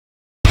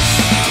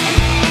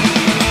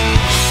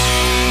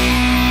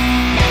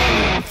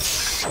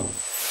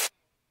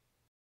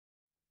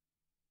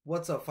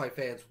What's up, fight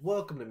fans?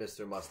 Welcome to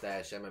Mr.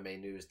 Mustache MMA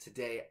News.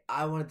 Today,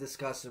 I want to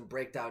discuss and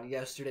break down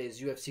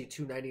yesterday's UFC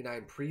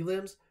 299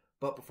 prelims.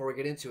 But before we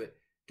get into it,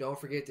 don't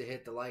forget to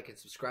hit the like and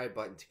subscribe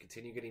button to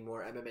continue getting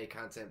more MMA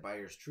content by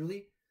yours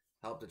truly.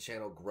 Help the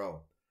channel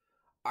grow.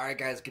 Alright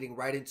guys, getting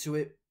right into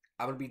it.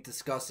 I'm going to be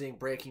discussing,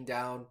 breaking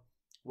down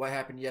what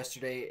happened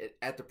yesterday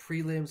at the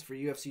prelims for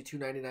UFC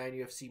 299,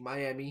 UFC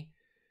Miami.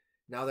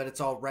 Now that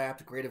it's all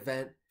wrapped, great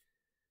event.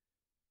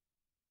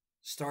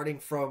 Starting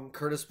from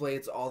Curtis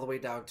Blaydes all the way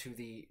down to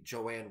the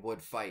Joanne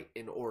Wood fight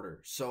in order.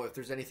 So if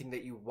there's anything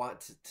that you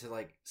want to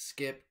like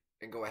skip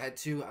and go ahead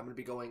to, I'm going to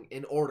be going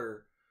in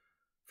order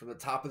from the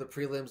top of the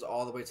prelims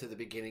all the way to the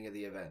beginning of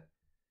the event.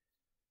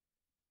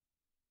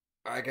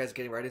 All right, guys,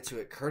 getting right into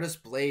it. Curtis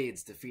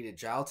Blaydes defeated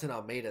Jailton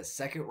Almeida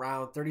second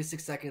round,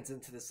 36 seconds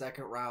into the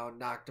second round,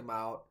 knocked him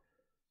out.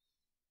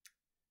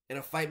 In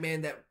a fight,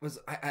 man, that was,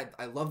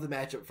 I love the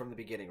matchup from the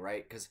beginning,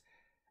 right? Because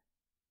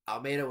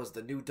Almeida was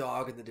the new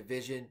dog in the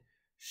division,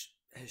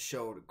 has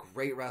showed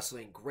great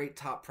wrestling, great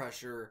top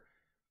pressure,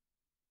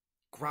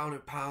 ground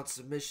and pound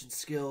submission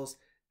skills.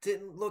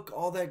 Didn't look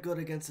all that good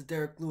against the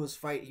Derek Lewis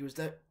fight. He was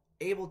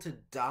able to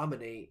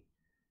dominate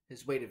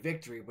his way to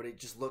victory, but it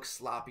just looked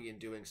sloppy in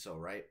doing so,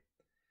 right?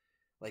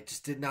 Like,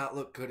 just did not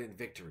look good in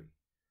victory.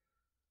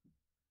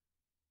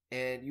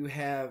 And you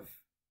have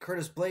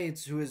Curtis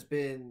Blaydes, who has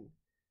been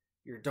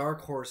your dark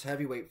horse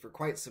heavyweight for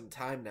quite some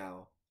time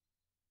now.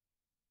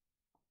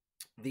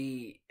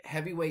 The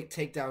heavyweight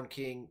takedown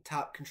king,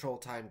 top control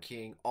time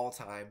king, all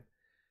time.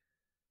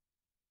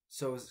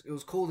 So it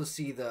was cool to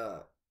see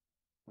the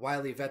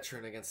wily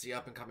veteran against the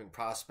up-and-coming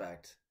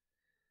prospect.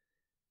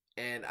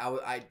 And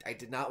I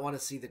did not want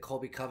to see the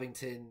Colby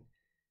Covington,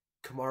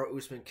 Kamaru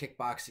Usman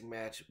kickboxing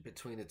match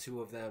between the two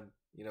of them.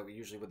 You know,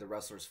 usually when the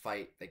wrestlers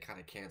fight, they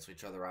kind of cancel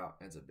each other out.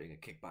 It ends up being a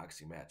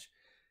kickboxing match.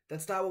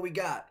 That's not what we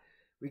got.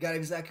 We got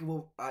exactly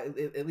what,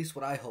 at least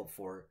what I hoped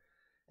for.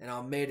 And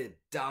Almeida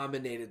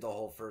dominated the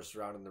whole first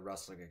round in the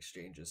wrestling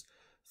exchanges.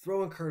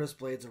 Throwing Curtis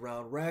Blaydes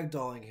around,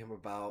 ragdolling him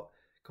about,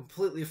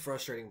 completely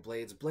frustrating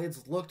Blaydes.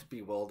 Blaydes looked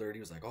bewildered. He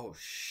was like, oh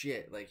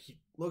shit. Like, he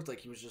looked like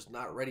he was just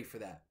not ready for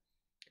that.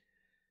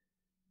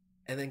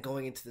 And then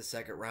going into the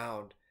second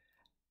round,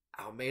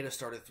 Almeida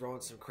started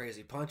throwing some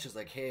crazy punches.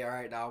 Like, hey, all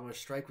right, now I'm going to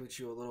strike with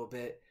you a little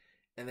bit.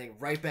 And then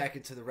right back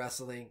into the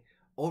wrestling.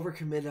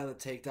 Overcommitted on the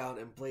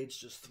takedown. And Blaydes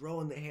just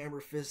throwing the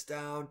hammer fist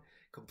down.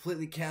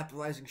 Completely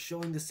capitalizing,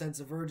 showing the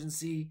sense of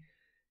urgency.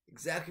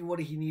 Exactly what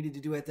he needed to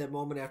do at that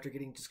moment after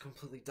getting just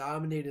completely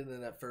dominated in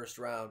that first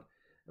round.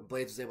 And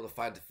Blaydes was able to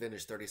find the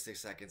finish 36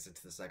 seconds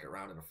into the second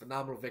round in a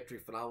phenomenal victory,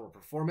 phenomenal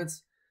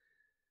performance.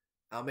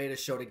 Almeida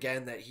showed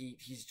again that he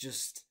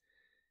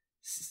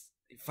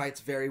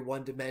fights very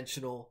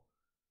one-dimensional,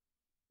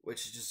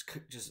 which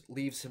just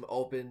leaves him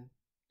open.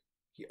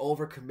 He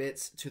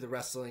overcommits to the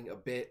wrestling a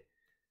bit.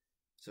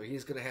 So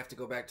he's going to have to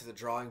go back to the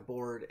drawing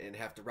board and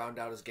have to round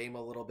out his game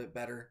a little bit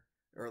better.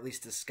 Or at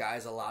least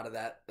disguise a lot of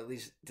that. At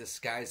least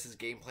disguise his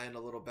game plan a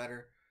little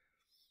better.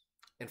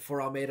 And for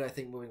Almeida, I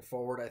think moving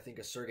forward, I think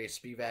a Sergey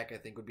Spivak, I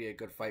think would be a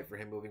good fight for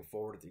him moving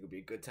forward. I think it would be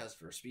a good test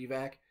for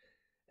Spivak.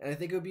 And I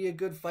think it would be a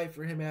good fight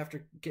for him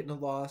after getting a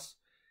loss.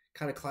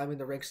 Kind of climbing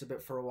the ranks a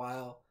bit for a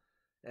while.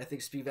 And I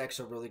think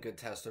Spivak's a really good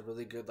test. A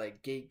really good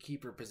like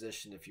gatekeeper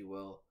position, if you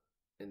will,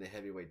 in the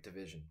heavyweight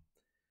division.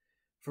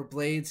 For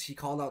Blaydes, he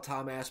called out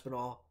Tom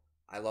Aspinall.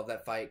 I love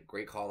that fight.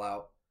 Great call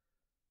out.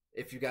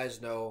 If you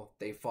guys know,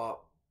 they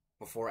fought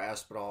before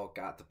Aspinall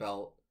got the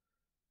belt.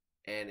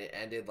 And it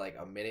ended like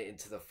a minute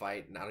into the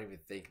fight. And I don't even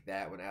think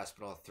that when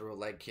Aspinall threw a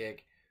leg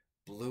kick.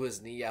 Blew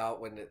his knee out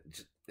when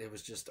it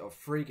was just a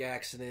freak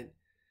accident.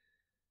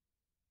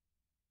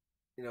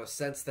 You know,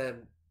 since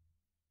then,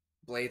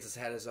 Blaydes has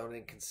had his own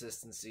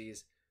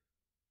inconsistencies.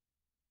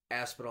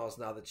 Aspinall is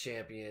now the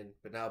champion.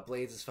 But now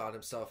Blaydes has found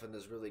himself in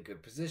this really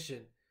good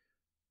position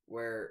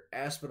where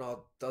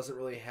Aspinall doesn't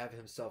really have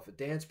himself a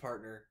dance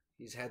partner.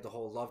 He's had the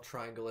whole love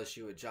triangle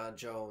issue with John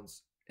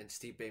Jones and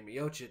Stipe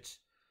Miocic.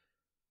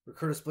 Where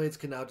Curtis Blaydes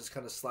can now just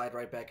kind of slide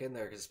right back in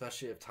there, because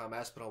especially if Tom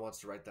Aspinall wants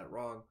to right that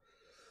wrong.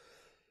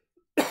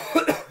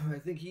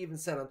 I think he even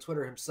said on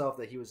Twitter himself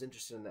that he was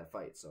interested in that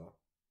fight. So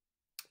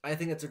I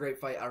think it's a great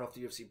fight. I don't know if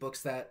the UFC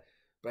books that,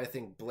 but I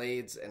think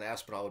Blaydes and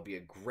Aspinall would be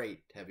a great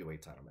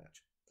heavyweight title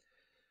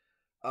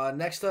match.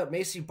 Next up,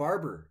 Macy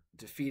Barber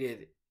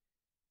defeated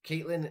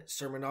Caitlin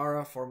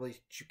Sermonara, formerly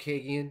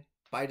Chukagian,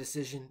 by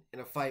decision in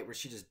a fight where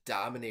she just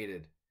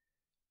dominated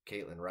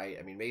Caitlin, right?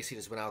 I mean, Macy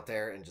just went out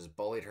there and just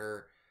bullied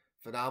her.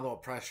 Phenomenal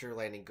pressure,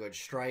 landing good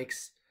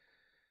strikes.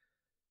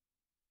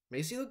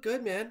 Macy looked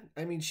good, man.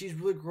 I mean, she's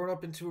really grown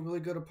up into a really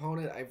good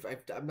opponent.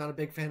 I'm not a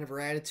big fan of her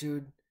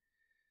attitude.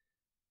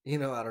 You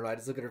know, I don't know. I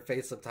just look at her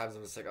face sometimes and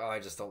I'm just like, oh, I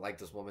just don't like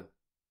this woman.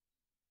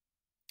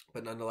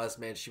 But nonetheless,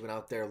 man, she went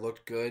out there,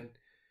 looked good.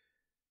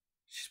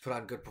 She's put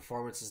on good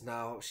performances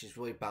now. She's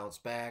really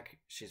bounced back.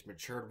 She's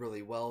matured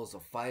really well as a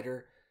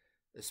fighter,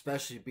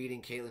 especially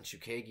beating Caitlin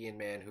Chukagian,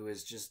 man, who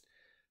is just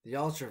the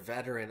ultra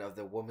veteran of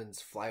the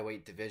women's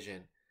flyweight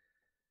division.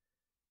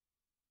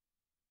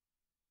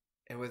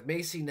 And with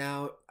Macy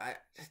now,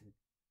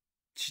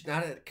 she's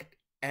not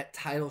at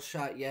title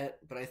shot yet,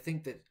 but I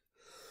think that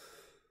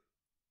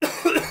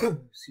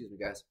excuse me,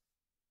 guys.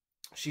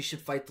 She should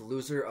fight the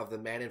loser of the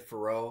Manon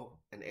Farrow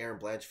and Aaron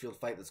Blanchfield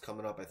fight that's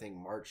coming up, I think,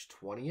 March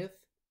 20th.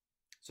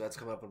 So that's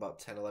coming up in about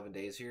 10, 11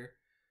 days here.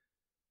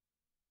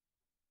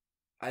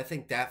 I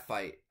think that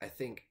fight, I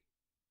think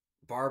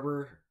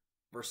Barber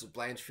versus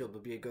Blanchfield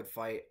would be a good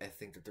fight. I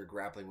think that their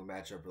grappling would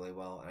match up really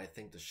well. And I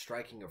think the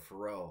striking of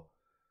Farrow,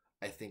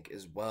 I think,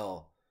 as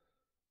well,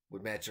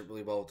 would match up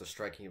really well with the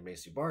striking of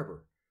Macy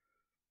Barber.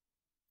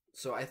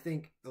 So I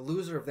think the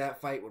loser of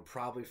that fight would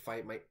probably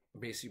fight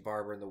Macy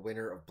Barber, and the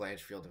winner of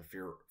Blanchfield and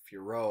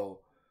Farrow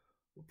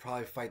would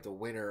probably fight the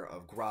winner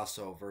of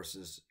Grasso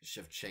versus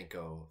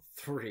Shevchenko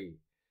 3.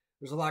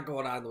 There's a lot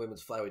going on in the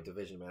women's flyweight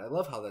division, man. I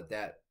love how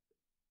that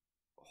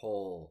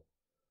whole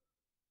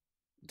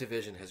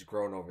division has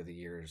grown over the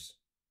years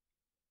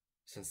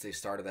since they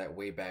started that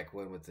way back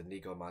when with the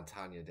Nico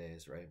Montana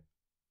days, right?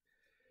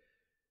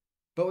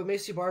 But with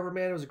Macy Barber,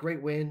 man, it was a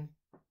great win.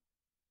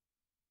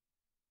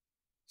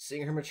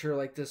 Seeing her mature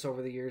like this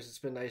over the years, it's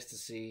been nice to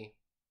see.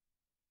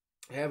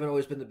 I haven't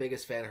always been the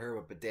biggest fan of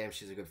her, but damn,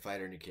 she's a good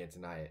fighter, and you can't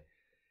deny it.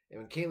 And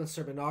when Caitlin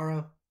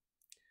Sermonara,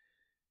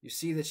 you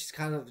see that she's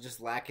kind of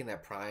just lacking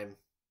that prime,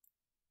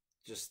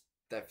 just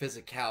that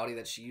physicality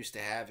that she used to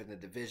have in the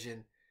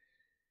division.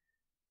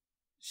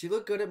 She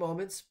looked good at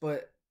moments,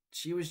 but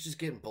she was just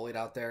getting bullied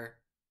out there.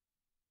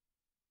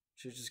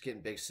 She was just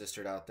getting big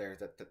sistered out there.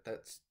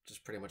 That's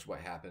just pretty much what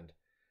happened.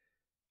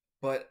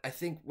 But I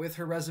think with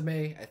her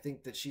resume, I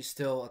think that she's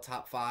still a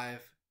top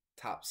 5,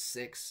 top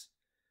 6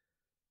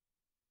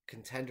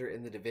 contender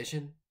in the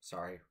division.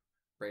 Sorry,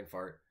 brain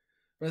fart.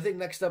 But I think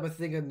next up, I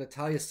think of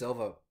Natalia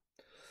Silva.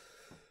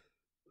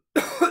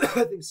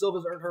 I think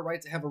Silva's earned her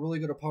right to have a really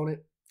good opponent.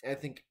 And I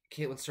think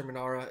Caitlin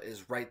Sermonara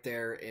is right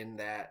there in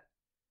that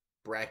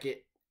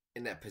bracket,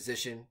 in that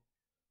position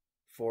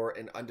for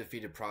an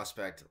undefeated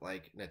prospect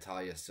like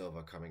Natalia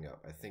Silva coming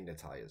up. I think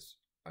Natalia's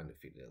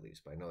undefeated at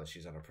least, but I know that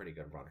she's on a pretty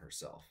good run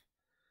herself.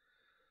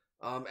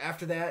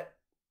 After that,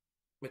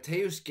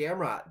 Mateusz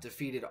Gamrot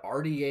defeated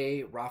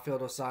RDA Rafael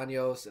Dos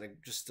Anjos in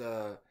just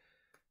a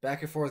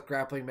back and forth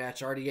grappling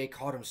match. RDA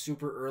caught him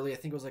super early. I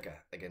think it was like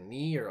a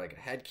knee or like a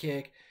head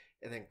kick,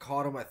 and then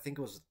caught him. I think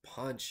it was a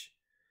punch,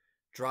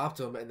 dropped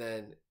him, and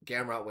then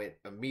Gamrot went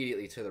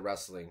immediately to the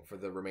wrestling for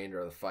the remainder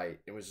of the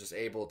fight. And was just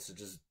able to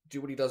just do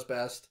what he does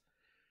best: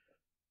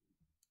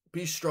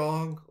 be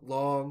strong,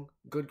 long,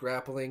 good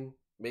grappling,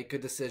 make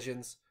good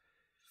decisions,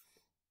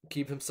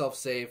 keep himself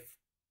safe,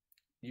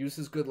 use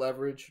his good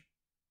leverage,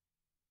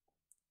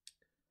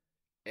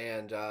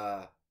 and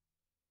got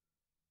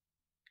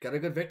a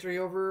good victory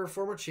over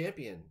former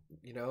champion,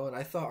 you know. And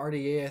I thought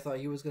RDA, I thought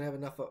he was going to have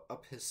enough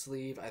up his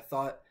sleeve. I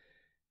thought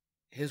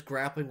his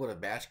grappling would have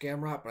matched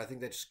Gamrot, but I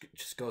think that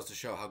just goes to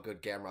show how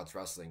good Gamrot's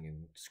wrestling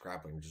and just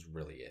grappling just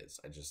really is.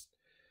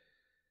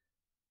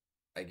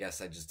 I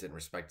guess I just didn't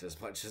respect it as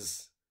much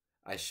as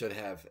I should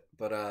have.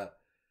 But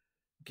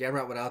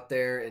Gamrot went out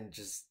there and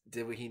just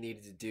did what he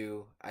needed to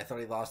do. I thought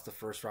he lost the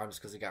first round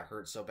just because he got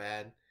hurt so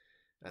bad.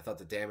 I thought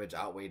the damage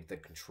outweighed the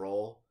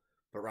control.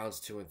 But rounds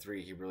 2 and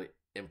 3, he really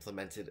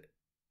implemented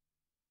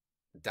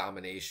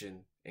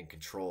domination and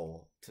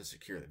control to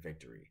secure the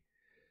victory.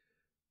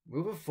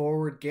 Moving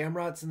forward,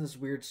 Gamrot's in this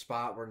weird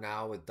spot where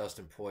now with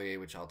Dustin Poirier,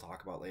 which I'll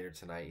talk about later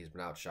tonight, he's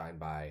been outshined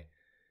by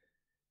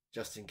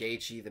Justin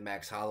Gaethje, the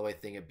Max Holloway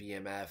thing at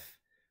BMF.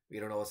 We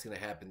don't know what's going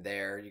to happen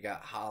there. You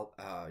got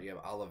you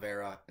have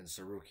Oliveira and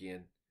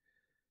Sarukian.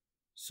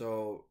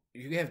 So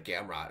you have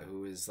Gamrot,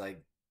 who is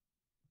like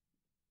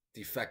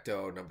de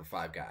facto number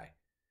 5 guy.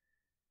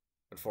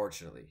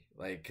 Unfortunately,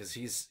 like, because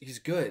he's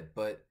good,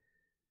 but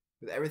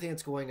with everything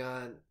that's going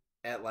on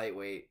at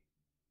lightweight,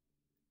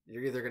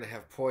 you're either going to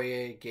have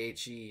Poirier,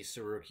 Gaethje,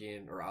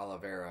 Sarukian, or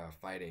Oliveira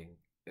fighting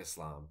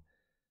Islam,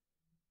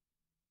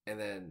 and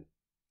then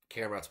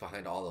Gamrot's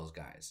behind all those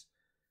guys.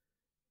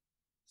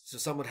 So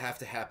something would have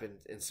to happen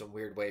in some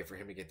weird way for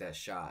him to get that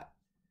shot.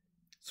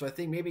 So I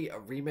think maybe a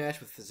rematch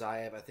with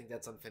Fiziev. I think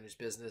that's unfinished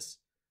business.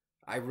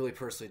 I really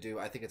personally do.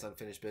 I think it's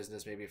unfinished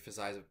business. Maybe if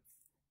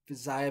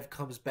Fiziev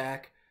comes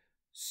back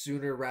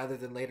sooner rather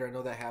than later. I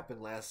know that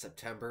happened last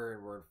September,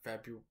 and we're in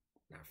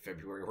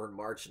February. We're in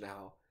March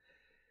now.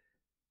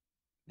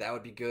 That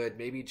would be good.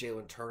 Maybe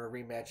Jalen Turner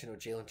rematch. You know,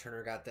 Jalen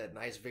Turner got that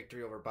nice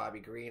victory over Bobby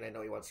Green. I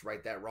know he wants to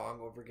right that wrong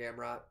over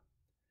Gamrot.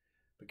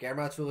 But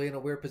Gamrot's really in a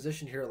weird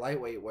position here at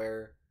lightweight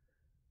where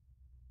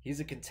he's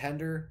a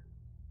contender.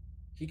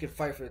 He could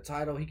fight for the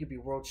title. He could be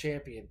world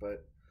champion,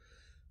 but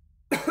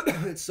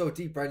it's so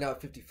deep right now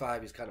at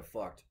 55, he's kind of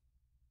fucked.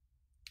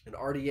 And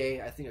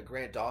RDA, I think a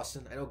Grant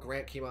Dawson. I know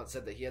Grant came out and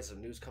said that he had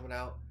some news coming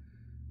out,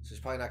 so he's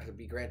probably not going to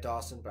be Grant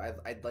Dawson, but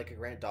I'd like a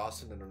Grant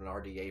Dawson in an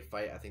RDA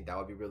fight. I think that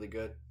would be really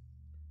good.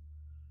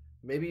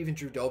 Maybe even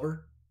Drew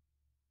Dober.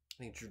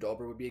 I think Drew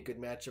Dober would be a good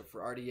matchup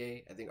for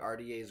RDA. I think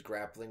RDA's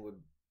grappling would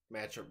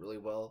match up really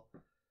well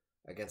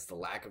against the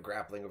lack of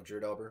grappling of Drew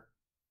Dober.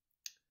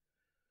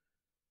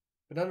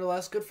 But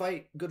nonetheless, good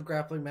fight, good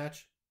grappling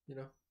match, you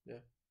know, yeah.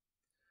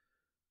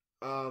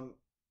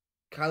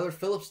 Kyler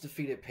Phillips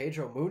defeated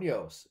Pedro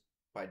Munoz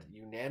by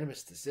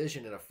unanimous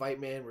decision in a fight,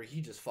 man, where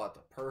he just fought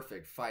the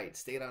perfect fight,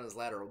 stayed on his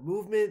lateral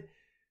movement,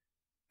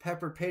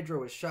 peppered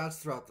Pedro with shots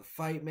throughout the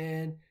fight,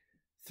 man.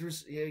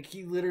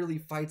 He literally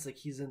fights like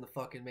he's in the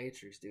fucking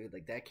Matrix, dude.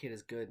 Like, that kid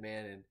is good,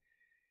 man, and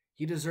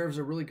he deserves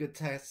a really good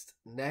test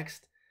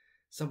next.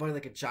 Somebody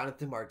like a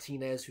Jonathan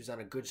Martinez, who's on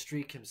a good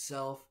streak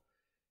himself.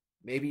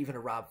 Maybe even a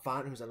Rob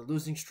Font, who's on a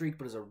losing streak,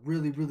 but is a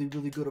really, really,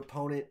 really good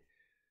opponent.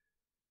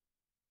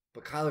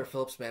 But Kyler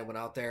Phillips, man, went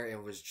out there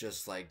and was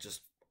just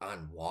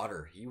on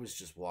water. He was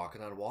just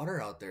walking on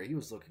water out there. He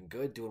was looking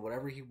good, doing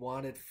whatever he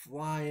wanted,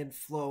 flying,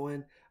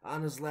 flowing,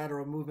 on his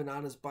lateral movement,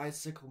 on his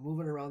bicycle,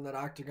 moving around that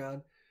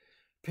octagon.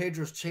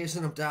 Pedro's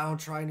chasing him down,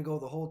 trying to go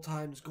the whole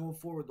time, just going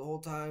forward the whole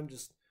time,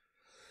 just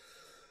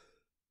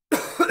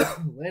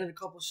landed a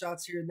couple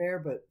shots here and there,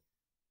 but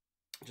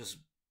just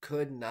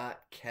could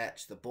not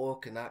catch the bull,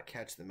 could not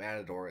catch the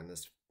matador in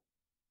this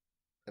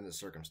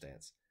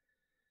circumstance.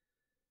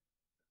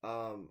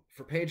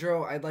 For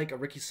Pedro, I'd like a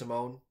Ricky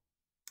Simone.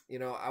 You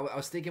know, I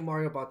was thinking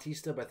Mario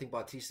Bautista, but I think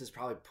Bautista's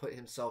probably put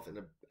himself in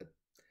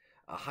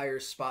a higher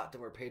spot than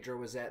where Pedro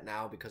was at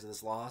now because of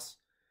this loss.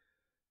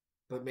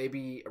 But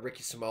maybe a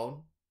Ricky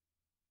Simone.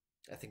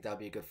 I think that'd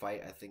be a good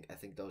fight. I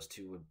think those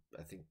two would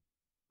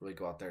really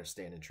go out there and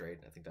stand and trade.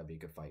 I think that'd be a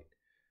good fight.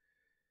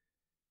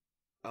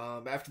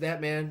 After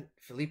that, man,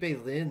 Felipe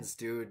Lins,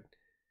 dude,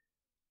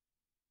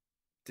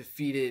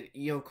 defeated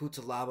Ion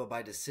Cutelaba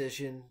by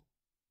decision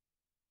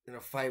in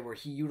a fight where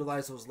he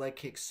utilized those leg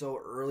kicks so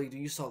early.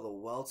 Dude, you saw the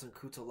welts in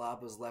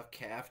Cutelaba's left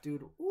calf,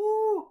 dude.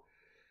 Woo!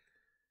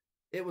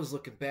 It was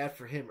looking bad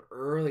for him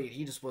early.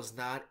 He just was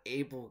not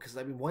able, because,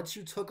 I mean, once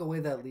you took away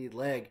that lead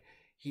leg,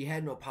 he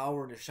had no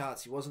power in his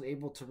shots. He wasn't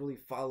able to really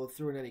follow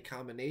through in any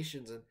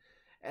combinations. And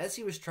as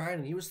he was trying,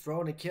 and he was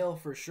throwing a kill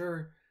for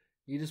sure,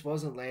 he just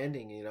wasn't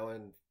landing, you know,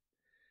 and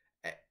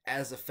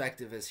as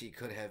effective as he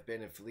could have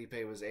been. And Felipe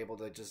was able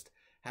to just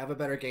have a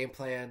better game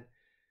plan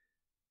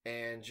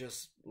and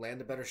just land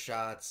the better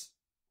shots.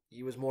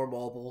 He was more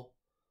mobile.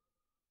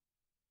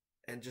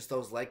 And just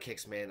those leg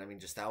kicks, man, I mean,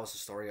 just that was the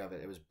story of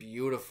it. It was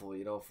beautiful.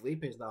 You know,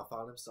 Felipe's now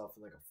found himself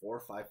in like a 4 or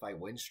 5 fight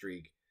win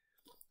streak.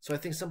 So I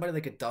think somebody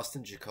like a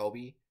Dustin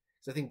Jacoby,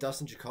 because I think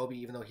Dustin Jacoby,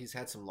 even though he's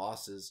had some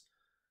losses,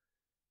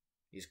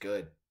 he's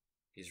good.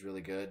 He's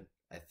really good.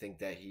 I think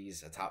that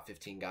he's a top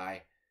 15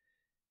 guy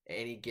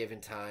any given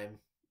time.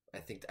 I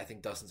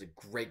think Dustin's a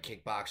great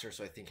kickboxer,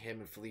 so I think him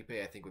and Felipe,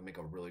 I think, would make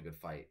a really good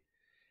fight.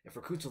 And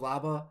for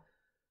Cutelaba,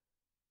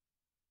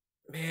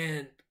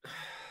 man,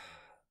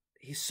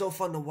 he's so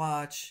fun to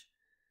watch,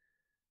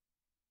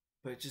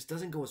 but it just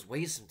doesn't go his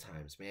way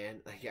sometimes,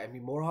 man. Like, I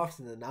mean, more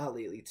often than not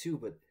lately too,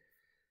 but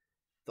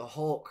the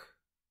Hulk,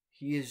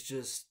 he is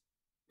just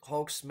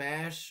Hulk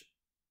smash,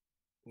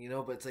 you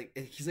know, but it's like,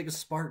 he's like a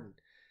Spartan.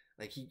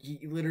 Like,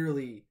 he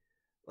literally,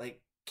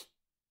 like,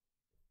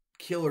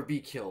 kill or be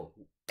killed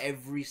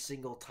every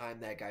single time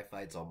that guy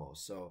fights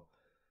almost. So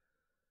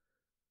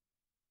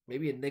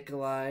maybe a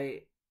Nikolai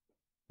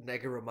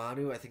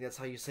Neguramanu, I think that's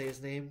how you say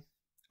his name.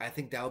 I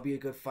think that would be a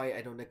good fight.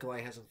 I know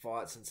Nikolai hasn't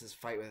fought since his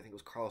fight with, I think it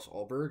was Carlos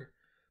Ulberg.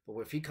 But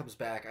if he comes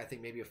back, I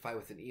think maybe a fight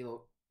with an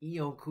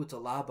Ion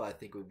Cutelaba, I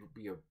think would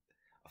be a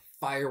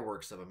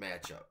fireworks of a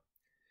matchup.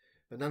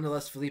 But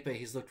nonetheless, Felipe,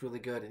 he's looked really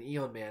good. And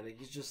Ion, man,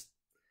 he's just...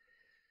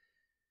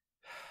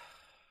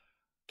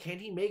 Can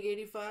he make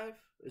 85?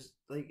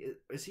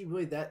 Is he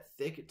really that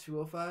thick at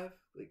 205?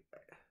 Like,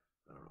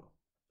 I don't know.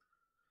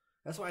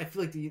 That's why I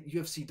feel like the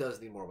UFC does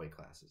need more weight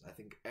classes. I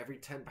think every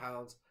 10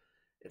 pounds,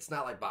 it's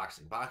not like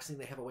boxing. Boxing,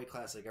 they have a weight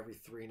class like every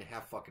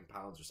 3.5 fucking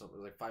pounds or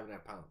something, like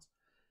 5.5 pounds.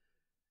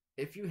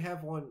 If you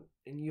have one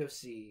in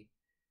UFC,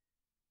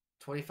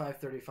 25,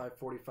 35,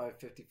 45,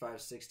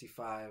 55,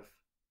 65,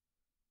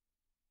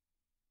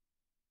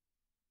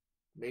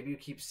 maybe you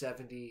keep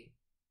 70,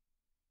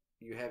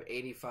 you have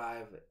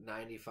 85,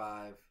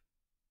 95,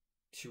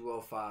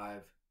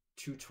 205,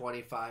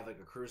 225, like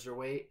a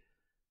cruiserweight.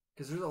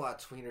 Because there's a lot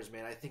of tweeners,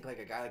 man. I think like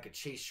a guy like a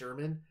Chase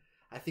Sherman,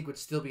 I think would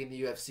still be in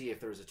the UFC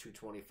if there was a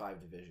 225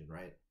 division,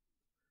 right?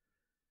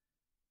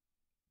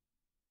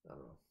 I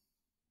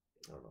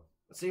don't know.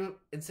 Same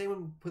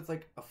with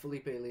like a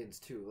Felipe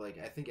Lins too. Like,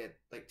 I think at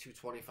like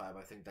 225,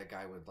 I think that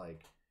guy would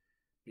like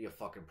be a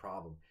fucking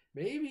problem.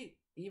 Maybe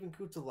even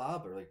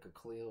Cutelaba or like a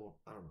Khalil.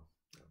 I don't know.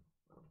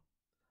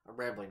 I'm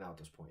rambling now at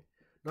this point.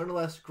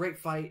 Nonetheless, great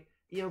fight.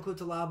 Ion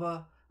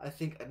Cutelaba, I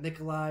think a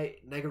Nikolai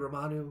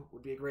Neguramanu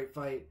would be a great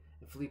fight.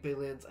 And Felipe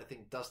Lins, I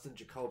think Dustin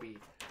Jacoby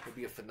would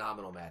be a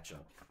phenomenal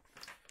matchup.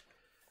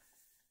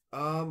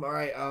 All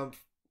right.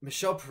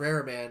 Michel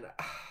Pereira, man,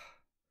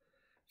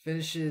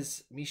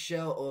 finishes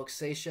Michel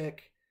Oleksiejczuk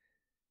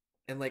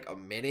in like a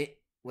minute.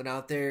 Went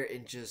out there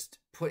and just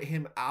put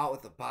him out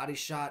with a body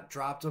shot,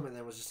 dropped him, and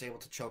then was just able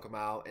to choke him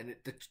out. And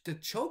the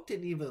choke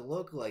didn't even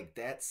look like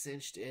that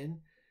cinched in.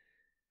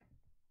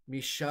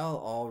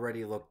 Michel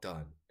already looked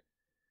done.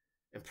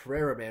 And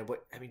Pereira, man,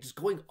 just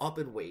going up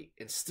in weight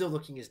and still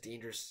looking as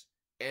dangerous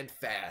and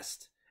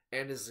fast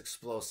and as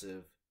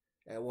explosive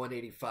at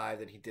 185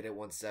 than he did at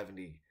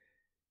 170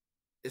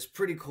 is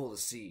pretty cool to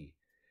see.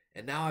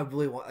 And now I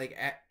really want,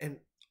 and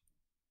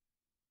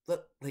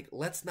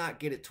let's not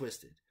get it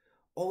twisted.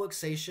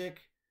 Oleksiejczuk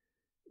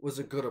was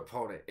a good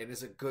opponent and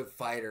is a good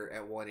fighter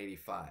at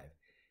 185.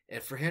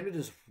 And for him to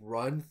just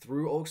run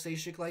through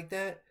Oleksiejczuk like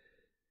that,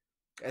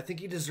 I think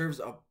he deserves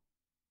a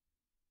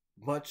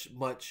much,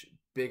 much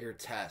bigger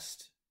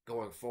test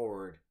going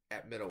forward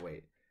at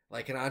middleweight.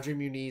 Like an Andre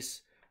Muniz,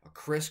 a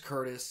Chris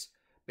Curtis,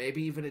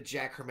 maybe even a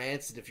Jack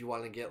Hermanson if you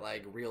want to get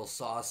like real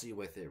saucy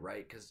with it,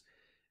 right? Because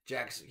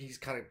he's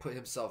kind of put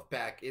himself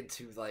back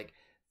into like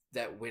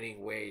that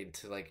winning way,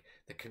 into like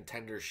the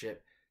contendership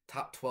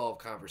top 12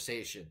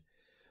 conversation.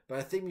 But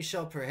I think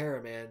Michel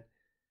Pereira, man,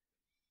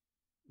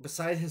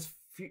 besides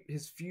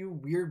his few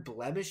weird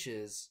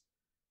blemishes,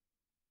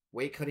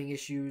 weight cutting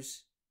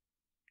issues,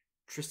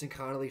 Tristan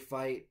Connolly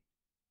fight.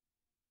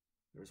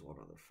 There's one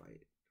other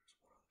fight.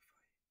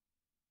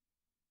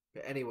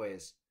 But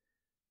anyways,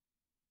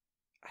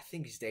 I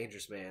think he's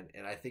dangerous, man,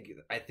 and I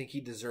think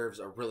he deserves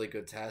a really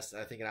good test.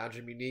 I think an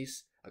Andre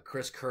Muniz, a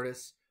Chris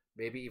Curtis,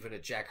 maybe even a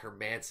Jack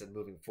Hermanson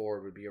moving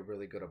forward would be a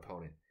really good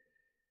opponent.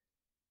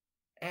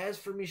 As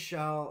for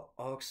Michel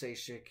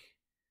Oleksiejczuk,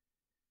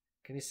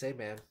 can you say,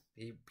 man?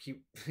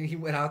 He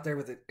went out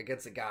there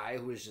against a guy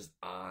who was just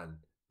on,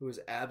 who was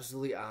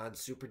absolutely on,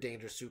 super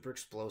dangerous, super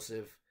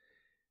explosive.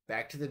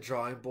 Back to the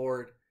drawing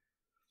board.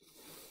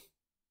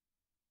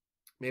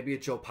 Maybe a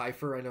Joe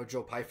Pyfer. I know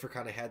Joe Pyfer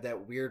kind of had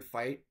that weird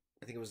fight.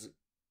 I think it was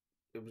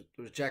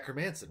Jack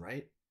Hermanson,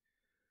 right?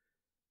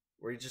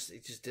 Where he just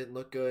didn't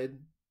look good.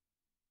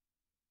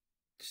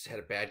 Just had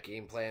a bad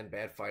game plan,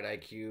 bad fight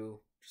IQ.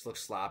 Just looked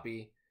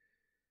sloppy.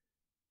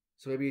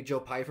 So maybe a Joe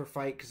Pyfer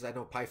fight, because I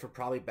know Pyfer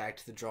probably back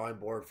to the drawing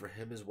board for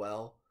him as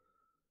well.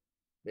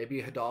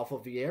 Maybe Rodolfo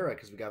Vieira,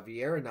 because we got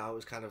Vieira now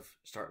who's kind of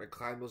starting to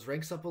climb those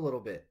ranks up a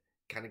little bit.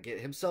 Kind of get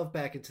himself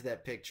back into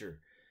that picture.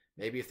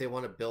 Maybe if they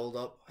want to build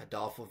up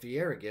Rodolfo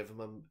Vieira, give him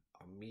a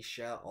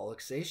Michel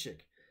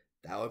Oleksiejczuk.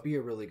 That would be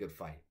a really good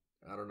fight.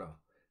 I don't know.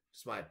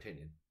 Just my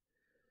opinion.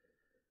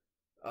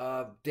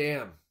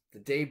 Damn. The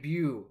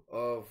debut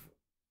of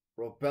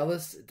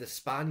Robelis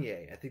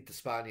Despaigne. I think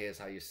Despaigne is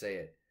how you say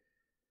it.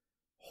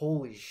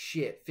 Holy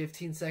shit.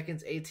 15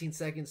 seconds, 18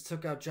 seconds.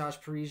 Took out Josh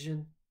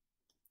Parisian.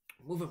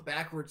 Moving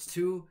backwards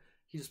too.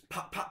 He just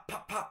pop, pop,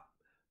 pop, pop.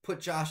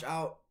 Put Josh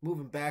out.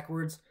 Moving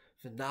backwards.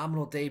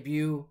 Phenomenal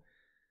debut.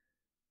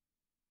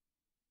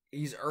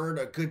 He's earned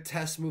a good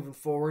test moving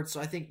forward. So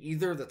I think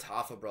either of the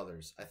Tafa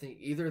brothers, I think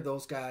either of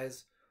those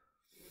guys,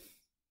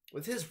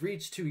 with his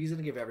reach too, he's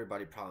going to give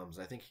everybody problems.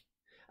 I think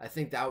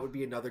that would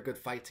be another good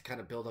fight to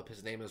kind of build up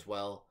his name as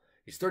well.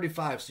 He's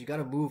 35, so you got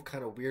to move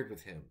kind of weird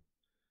with him.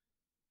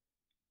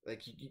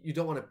 Like, you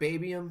don't want to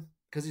baby him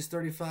because he's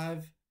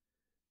 35,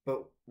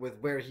 but with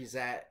where he's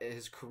at in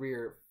his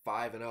career,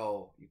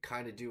 5-0, you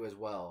kind of do as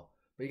well.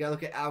 But you got to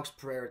look at Alex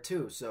Pereira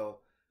too.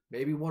 So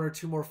maybe one or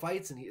two more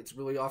fights and it's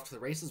really off to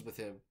the races with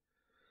him.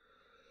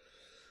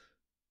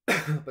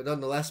 But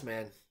nonetheless,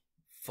 man,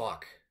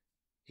 fuck.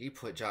 He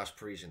put Josh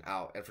Parisian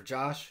out. And for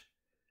Josh,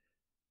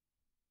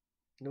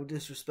 no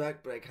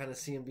disrespect, but I kind of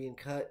see him being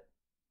cut.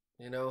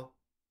 You know,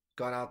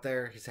 gone out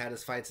there. He's had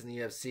his fights in the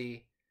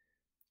UFC.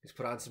 He's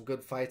put on some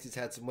good fights. He's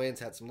had some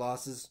wins, had some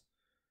losses.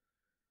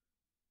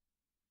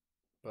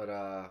 But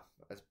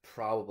that's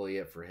probably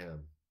it for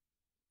him.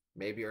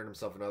 Maybe earn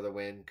himself another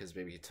win because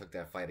maybe he took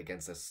that fight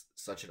against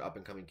such an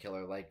up-and-coming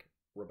killer like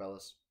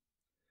Robelis.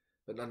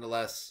 But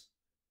nonetheless,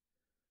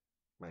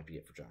 might be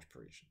it for Josh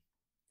Parisian.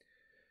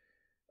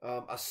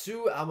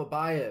 Asu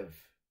Almabayev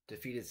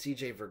defeated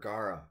CJ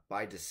Vergara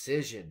by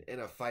decision in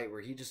a fight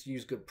where he just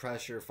used good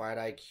pressure, fight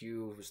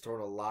IQ, was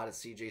throwing a lot at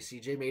CJ.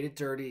 CJ made it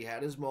dirty,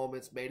 had his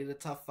moments, made it a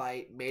tough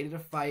fight, made it a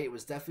fight,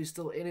 was definitely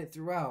still in it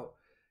throughout,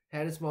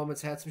 had his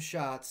moments, had some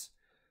shots,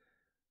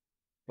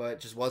 but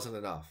just wasn't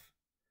enough.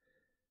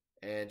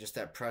 And just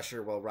that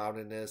pressure,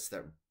 well-roundedness,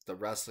 that the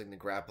wrestling, the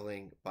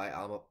grappling by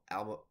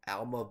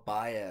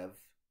Almabayev,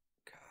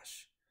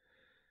 gosh,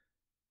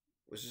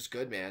 was just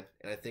good, man.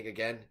 And I think,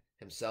 again,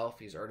 himself,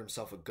 he's earned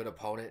himself a good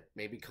opponent.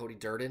 Maybe Cody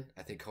Durden.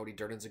 I think Cody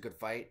Durden's a good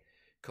fight.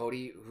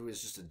 Cody, who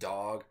is just a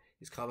dog,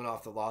 he's coming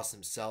off the loss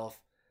himself.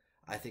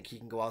 I think he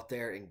can go out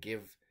there and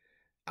give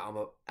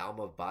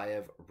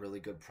Almabayev really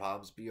good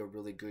problems, be a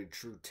really good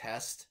true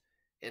test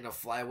in a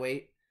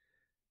flyweight.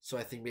 So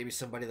I think maybe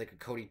somebody like a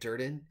Cody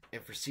Durden.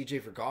 And for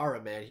CJ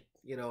Vergara, man,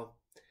 you know,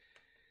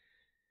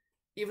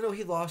 even though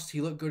he lost,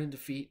 he looked good in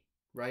defeat,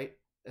 right?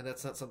 And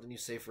that's not something you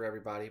say for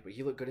everybody, but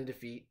he looked good in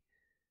defeat.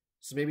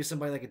 So maybe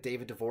somebody like a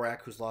David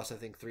Dvorak, who's lost, I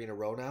think, 3 in a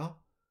row now.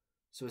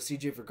 So a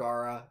CJ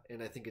Vergara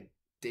and I think a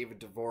David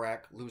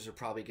Dvorak, loser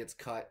probably gets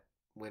cut.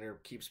 Winner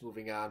keeps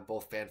moving on.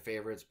 Both fan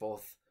favorites,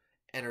 both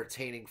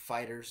entertaining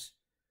fighters.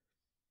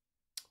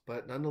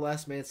 But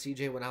nonetheless, man,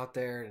 CJ went out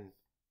there and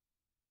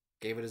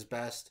gave it his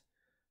best.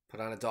 Put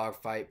on a dog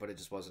fight, but it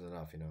just wasn't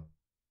enough, you know.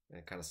 And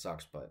it kind of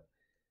sucks, but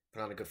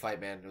put on a good fight,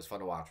 man. It was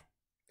fun to watch.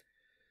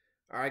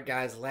 All right,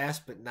 guys,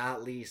 last but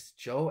not least,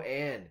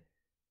 Joanne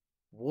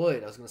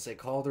Wood. I was going to say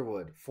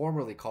Calderwood,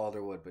 formerly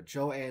Calderwood, but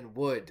Joanne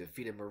Wood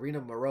defeated Marina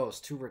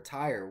Moroz to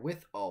retire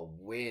with a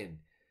win.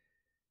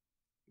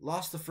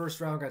 Lost the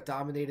first round, got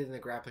dominated in the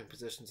grappling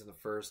positions in the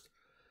first.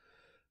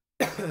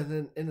 And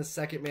then in the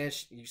second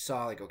match, you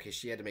saw like, okay,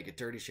 she had to make it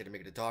dirty. She had to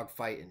make it a dog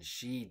fight, and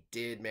she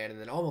did, man. And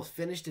then almost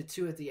finished it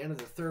too at the end of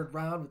the third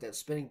round with that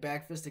spinning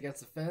back fist against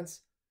the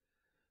fence.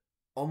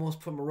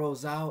 Almost put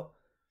Morose out.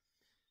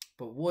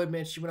 But Wood,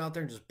 man, she went out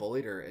there and just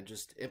bullied her and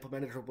just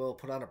implemented her will,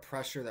 put on a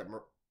pressure that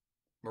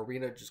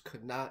Marina just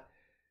could not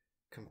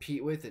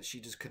compete with, that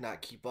she just could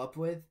not keep up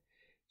with.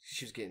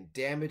 She was getting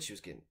damaged. She was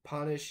getting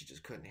punished. She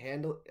just couldn't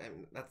handle it. I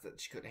mean, not that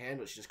she couldn't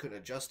handle it. She just couldn't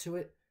adjust to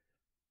it.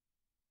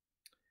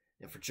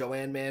 And for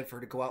Joanne, man, for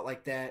her to go out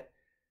like that,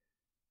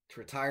 to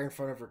retire in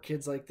front of her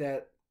kids like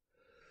that,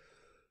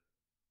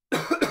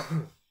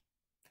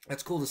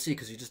 that's cool to see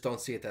because you just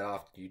don't see it that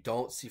often. You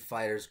don't see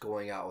fighters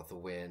going out with a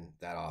win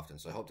that often.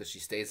 So I hope that she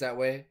stays that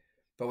way.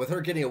 But with her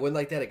getting a win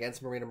like that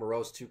against Marina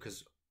Morose too,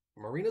 because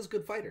Marina's a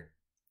good fighter.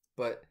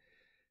 But,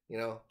 you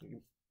know,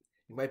 you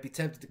might be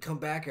tempted to come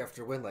back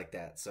after a win like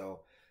that.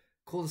 So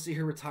cool to see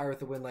her retire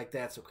with a win like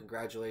that. So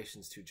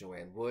congratulations to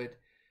Joanne Wood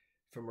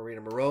from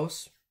Marina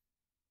Morose.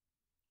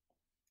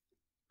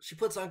 She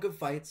puts on good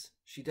fights.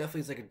 She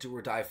definitely is like a do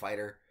or die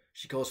fighter.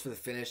 She goes for the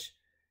finish,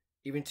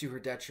 even to her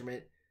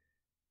detriment.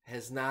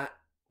 Has not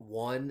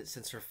won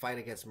since her fight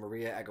against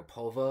Maria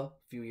Agapova a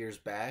few years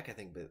back. I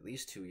think at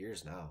least 2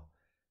 years now.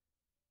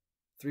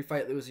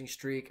 3-fight losing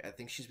streak. I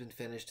think she's been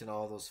finished in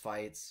all those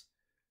fights.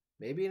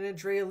 Maybe an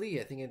Andrea Lee.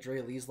 I think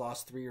Andrea Lee's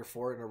lost 3 or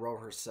 4 in a row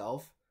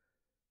herself.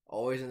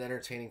 Always an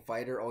entertaining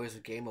fighter. Always a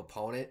game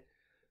opponent.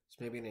 So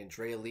maybe an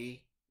Andrea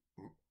Lee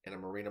and a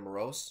Marina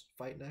Morose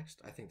fight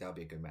next. I think that would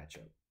be a good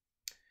matchup.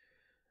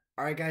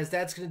 All right, guys,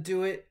 that's going to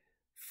do it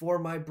for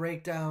my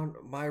breakdown,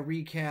 my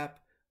recap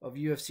of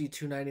UFC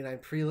 299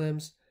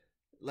 prelims.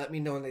 Let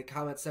me know in the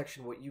comment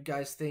section what you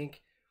guys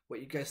think,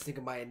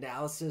 of my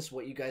analysis,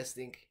 what you guys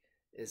think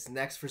is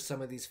next for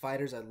some of these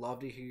fighters. I'd love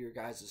to hear your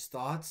guys'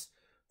 thoughts.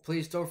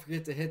 Please don't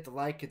forget to hit the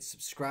like and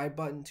subscribe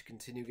button to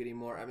continue getting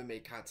more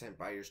MMA content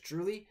by yours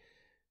truly.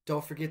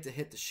 Don't forget to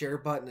hit the share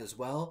button as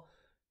well.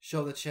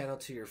 Show the channel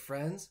to your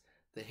friends,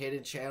 the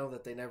hidden channel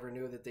that they never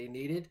knew that they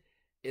needed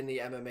in the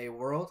MMA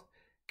world.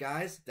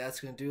 Guys,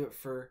 that's going to do it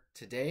for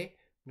today.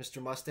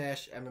 Mr.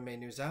 Mustache, MMA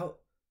News out.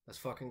 Let's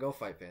fucking go,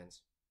 fight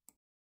fans.